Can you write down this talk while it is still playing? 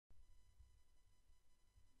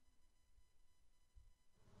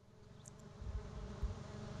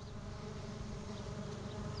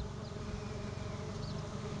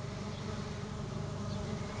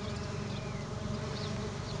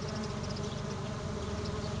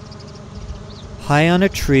High on a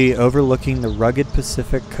tree overlooking the rugged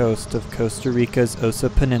Pacific coast of Costa Rica's Osa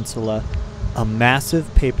Peninsula, a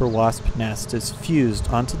massive paper wasp nest is fused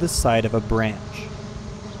onto the side of a branch.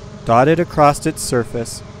 Dotted across its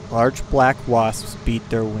surface, large black wasps beat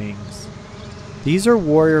their wings. These are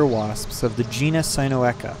warrior wasps of the genus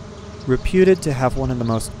Hymenoptera, reputed to have one of the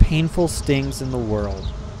most painful stings in the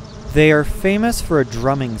world. They are famous for a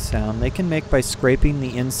drumming sound they can make by scraping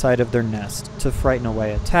the inside of their nest to frighten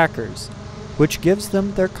away attackers, which gives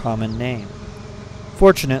them their common name.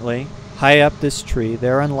 Fortunately, high up this tree they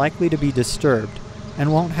are unlikely to be disturbed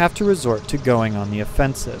and won't have to resort to going on the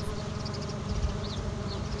offensive.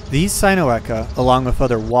 These Hymenoptera, along with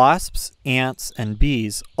other wasps, ants, and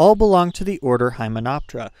bees, all belong to the order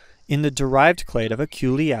Hymenoptera in the derived clade of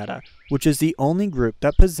Aculeata, which is the only group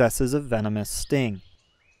that possesses a venomous sting.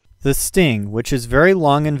 The sting, which is very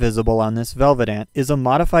long and visible on this velvet ant, is a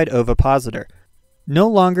modified ovipositor. No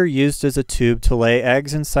longer used as a tube to lay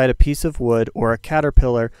eggs inside a piece of wood or a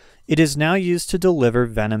caterpillar, it is now used to deliver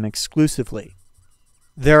venom exclusively.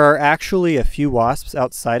 There are actually a few wasps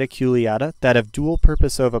outside Aculeata that have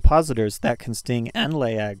dual-purpose ovipositors that can sting and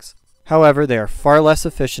lay eggs. However, they are far less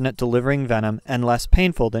efficient at delivering venom and less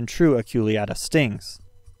painful than true Aculeata stings.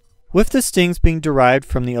 With the stings being derived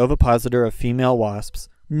from the ovipositor of female wasps,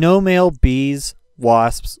 no male bees,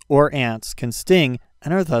 wasps, or ants can sting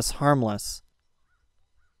and are thus harmless.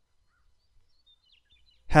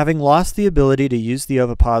 Having lost the ability to use the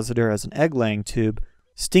ovipositor as an egg-laying tube,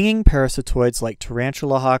 stinging parasitoids like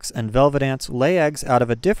tarantula hawks and velvet ants lay eggs out of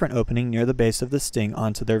a different opening near the base of the sting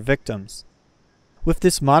onto their victims. With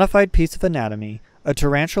this modified piece of anatomy, a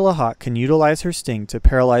tarantula hawk can utilize her sting to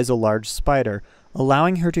paralyze a large spider,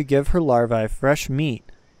 allowing her to give her larvae fresh meat,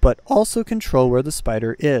 but also control where the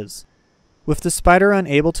spider is. With the spider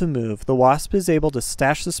unable to move, the wasp is able to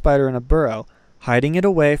stash the spider in a burrow, hiding it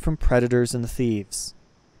away from predators and thieves.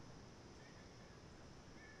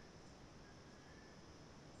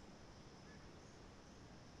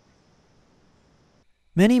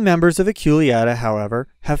 Many members of Aculeata, however,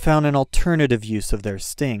 have found an alternative use of their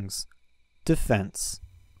stings: defense.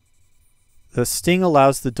 The sting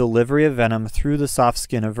allows the delivery of venom through the soft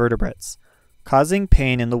skin of vertebrates, causing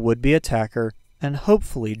pain in the would-be attacker and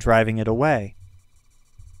hopefully driving it away.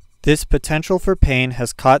 This potential for pain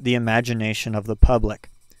has caught the imagination of the public,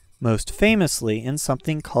 most famously in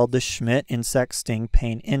something called the Schmidt Insect Sting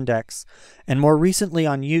Pain Index, and more recently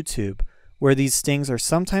on YouTube, where these stings are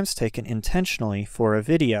sometimes taken intentionally for a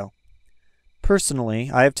video. Personally,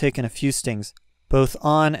 I have taken a few stings, both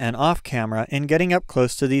on and off camera, in getting up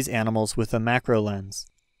close to these animals with a macro lens.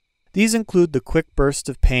 These include the quick burst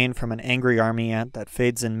of pain from an angry army ant that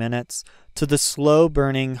fades in minutes, to the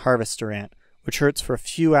slow-burning harvester ant, which hurts for a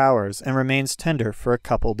few hours and remains tender for a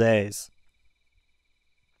couple days.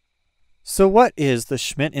 So what is the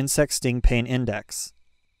Schmidt Insect Sting Pain Index?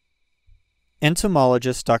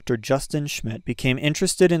 Entomologist Dr. Justin Schmidt became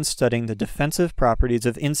interested in studying the defensive properties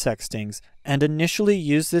of insect stings and initially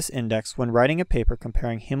used this index when writing a paper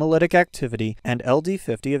comparing hemolytic activity and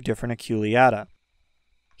LD50 of different Aculeata.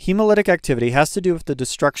 Hemolytic activity has to do with the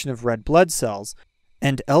destruction of red blood cells,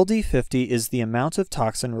 and LD50 is the amount of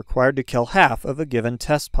toxin required to kill half of a given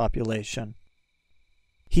test population.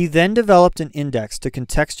 He then developed an index to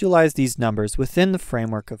contextualize these numbers within the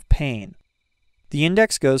framework of pain. The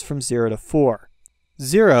index goes from 0 to 4.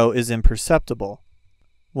 0 is imperceptible.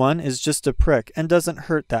 1 is just a prick and doesn't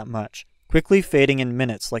hurt that much, quickly fading in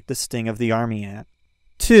minutes like the sting of the army ant.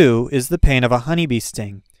 2 is the pain of a honeybee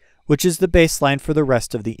sting, which is the baseline for the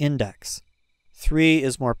rest of the index. 3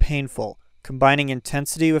 is more painful, combining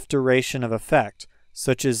intensity with duration of effect,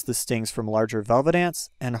 such as the stings from larger velvet ants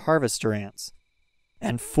and harvester ants.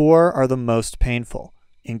 And 4 are the most painful,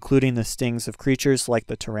 including the stings of creatures like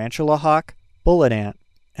the tarantula hawk, bullet ant,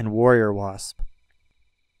 and warrior wasp.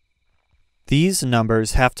 These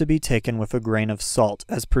numbers have to be taken with a grain of salt,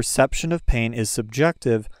 as perception of pain is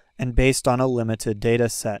subjective and based on a limited data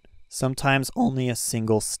set, sometimes only a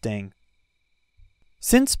single sting.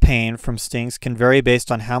 Since pain from stings can vary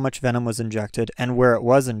based on how much venom was injected and where it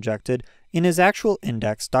was injected, in his actual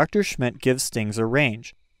index, Dr. Schmidt gives stings a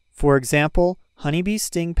range. For example, honeybee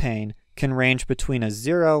sting pain can range between a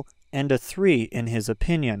 0 and a 3 in his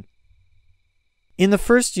opinion. In the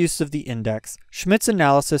first use of the index, Schmidt's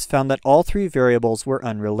analysis found that all three variables were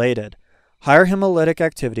unrelated. Higher hemolytic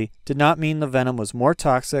activity did not mean the venom was more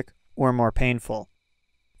toxic or more painful.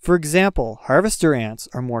 For example, harvester ants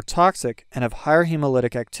are more toxic and have higher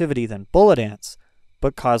hemolytic activity than bullet ants,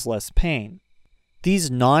 but cause less pain.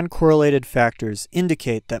 These non-correlated factors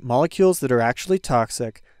indicate that molecules that are actually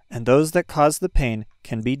toxic and those that cause the pain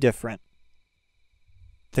can be different.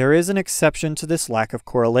 There is an exception to this lack of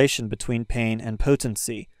correlation between pain and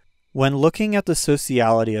potency. When looking at the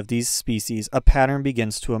sociality of these species, a pattern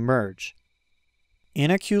begins to emerge. In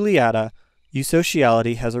Aculeata,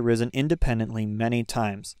 eusociality has arisen independently many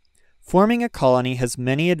times. Forming a colony has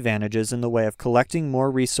many advantages in the way of collecting more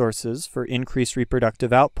resources for increased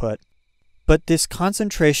reproductive output, but this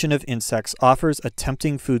concentration of insects offers a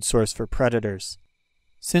tempting food source for predators.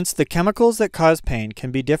 Since the chemicals that cause pain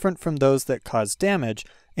can be different from those that cause damage,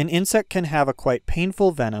 an insect can have a quite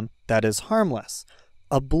painful venom that is harmless,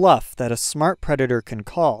 a bluff that a smart predator can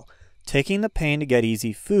call, taking the pain to get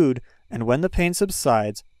easy food, and when the pain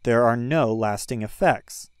subsides, there are no lasting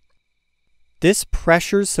effects. This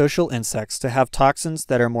pressures social insects to have toxins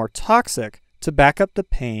that are more toxic to back up the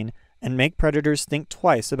pain and make predators think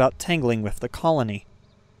twice about tangling with the colony.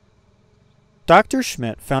 Dr.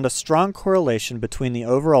 Schmidt found a strong correlation between the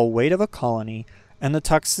overall weight of a colony and the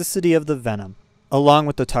toxicity of the venom, along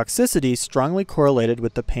with the toxicity strongly correlated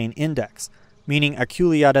with the pain index, meaning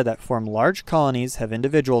Aculeata that form large colonies have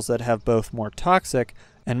individuals that have both more toxic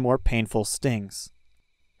and more painful stings.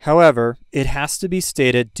 However, it has to be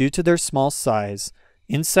stated due to their small size,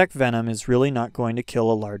 insect venom is really not going to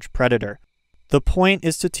kill a large predator. The point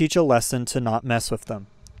is to teach a lesson to not mess with them.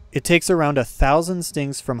 It takes around 1,000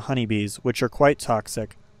 stings from honeybees, which are quite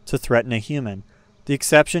toxic, to threaten a human. The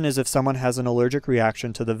exception is if someone has an allergic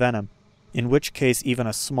reaction to the venom, in which case even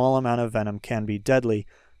a small amount of venom can be deadly,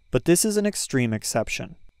 but this is an extreme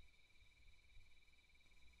exception.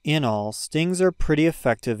 In all, stings are pretty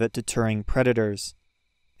effective at deterring predators,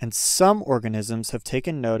 and some organisms have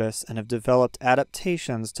taken notice and have developed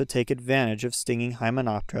adaptations to take advantage of stinging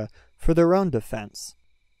hymenoptera for their own defense.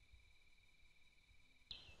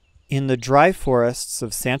 In the dry forests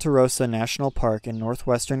of Santa Rosa National Park in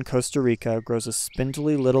northwestern Costa Rica grows a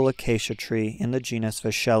spindly little acacia tree in the genus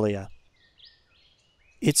Vachellia.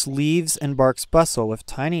 Its leaves and barks bustle with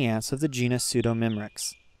tiny ants of the genus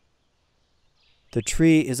Pseudomimrex. The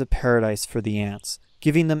tree is a paradise for the ants,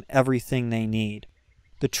 giving them everything they need.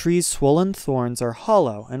 The tree's swollen thorns are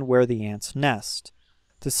hollow and where the ants nest.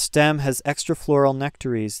 The stem has extrafloral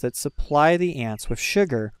nectaries that supply the ants with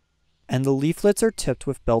sugar, and the leaflets are tipped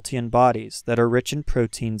with Beltian bodies that are rich in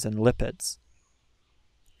proteins and lipids.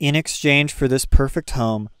 In exchange for this perfect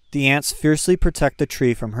home, the ants fiercely protect the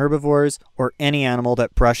tree from herbivores or any animal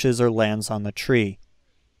that brushes or lands on the tree.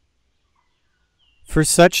 For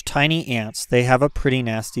such tiny ants, they have a pretty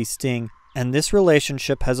nasty sting, and this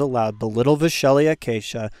relationship has allowed the little Vachellia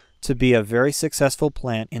acacia to be a very successful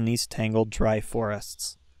plant in these tangled dry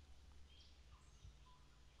forests.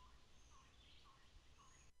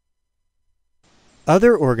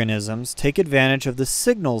 Other organisms take advantage of the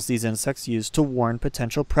signals these insects use to warn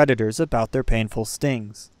potential predators about their painful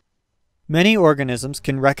stings. Many organisms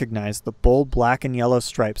can recognize the bold black and yellow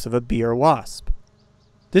stripes of a bee or wasp.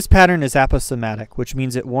 This pattern is aposematic, which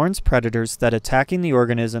means it warns predators that attacking the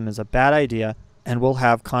organism is a bad idea and will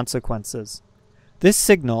have consequences. This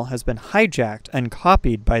signal has been hijacked and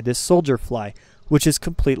copied by this soldier fly, which is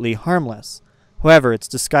completely harmless. However, its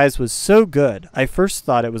disguise was so good, I first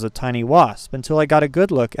thought it was a tiny wasp until I got a good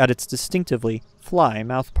look at its distinctively fly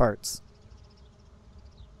mouthparts.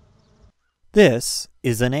 This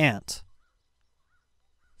is an ant.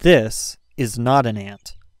 This is not an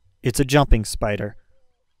ant. It's a jumping spider.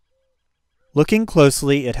 Looking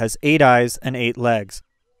closely, it has 8 eyes and 8 legs,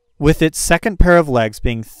 with its second pair of legs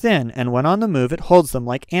being thin, and when on the move it holds them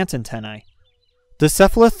like ant antennae. The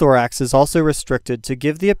cephalothorax is also restricted to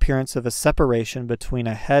give the appearance of a separation between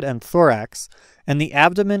a head and thorax, and the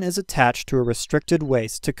abdomen is attached to a restricted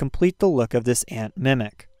waist to complete the look of this ant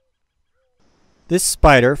mimic. This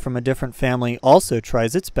spider from a different family also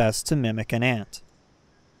tries its best to mimic an ant.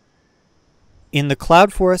 In the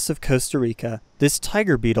cloud forests of Costa Rica, this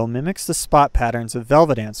tiger beetle mimics the spot patterns of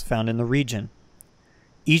velvet ants found in the region.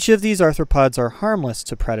 Each of these arthropods are harmless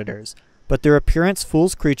to predators, but their appearance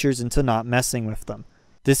fools creatures into not messing with them.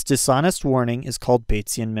 This dishonest warning is called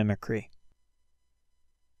Batesian mimicry.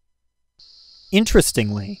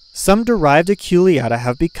 Interestingly, some derived Aculeata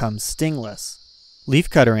have become stingless.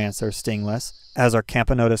 Leafcutter ants are stingless, as are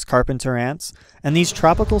Camponotus carpenter ants, and these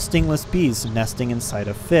tropical stingless bees nesting inside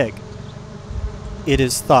a fig. It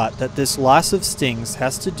is thought that this loss of stings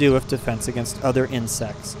has to do with defense against other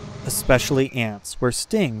insects, especially ants, where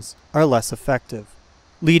stings are less effective,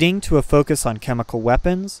 leading to a focus on chemical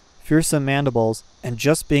weapons, fearsome mandibles, and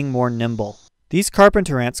just being more nimble. These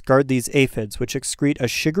carpenter ants guard these aphids, which excrete a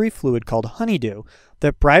sugary fluid called honeydew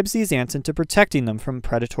that bribes these ants into protecting them from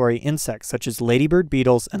predatory insects such as ladybird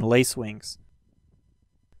beetles and lacewings.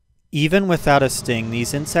 Even without a sting,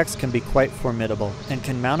 these insects can be quite formidable and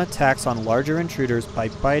can mount attacks on larger intruders by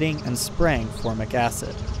biting and spraying formic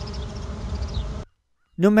acid.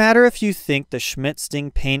 No matter if you think the Schmidt Sting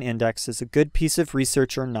Pain Index is a good piece of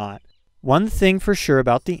research or not, one thing for sure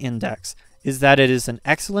about the index is that it is an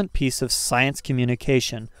excellent piece of science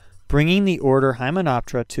communication, bringing the order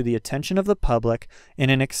Hymenoptera to the attention of the public in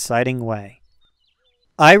an exciting way.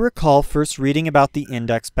 I recall first reading about the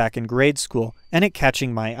index back in grade school and it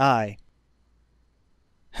catching my eye.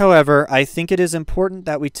 However, I think it is important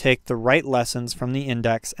that we take the right lessons from the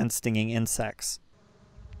index and stinging insects.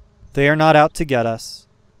 They are not out to get us.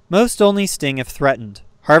 Most only sting if threatened.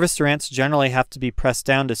 Harvester ants generally have to be pressed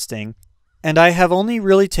down to sting, and I have only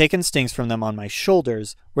really taken stings from them on my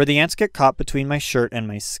shoulders, where the ants get caught between my shirt and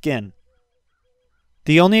my skin.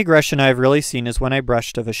 The only aggression I have really seen is when I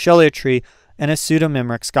brushed a Vachellia tree and a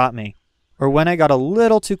pseudomimrex got me, or when I got a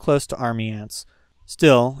little too close to army ants.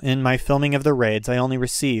 Still, in my filming of the raids, I only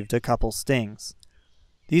received a couple stings.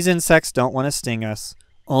 These insects don't want to sting us,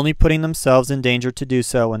 only putting themselves in danger to do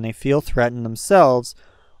so when they feel threatened themselves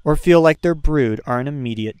or feel like their brood are in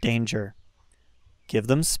immediate danger. Give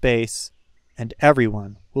them space, and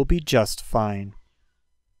everyone will be just fine.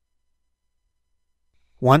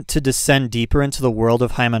 Want to descend deeper into the world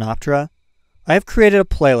of Hymenoptera? I have created a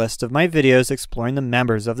playlist of my videos exploring the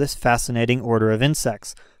members of this fascinating order of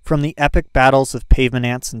insects, from the epic battles of pavement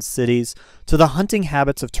ants in cities to the hunting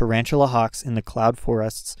habits of tarantula hawks in the cloud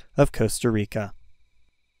forests of Costa Rica.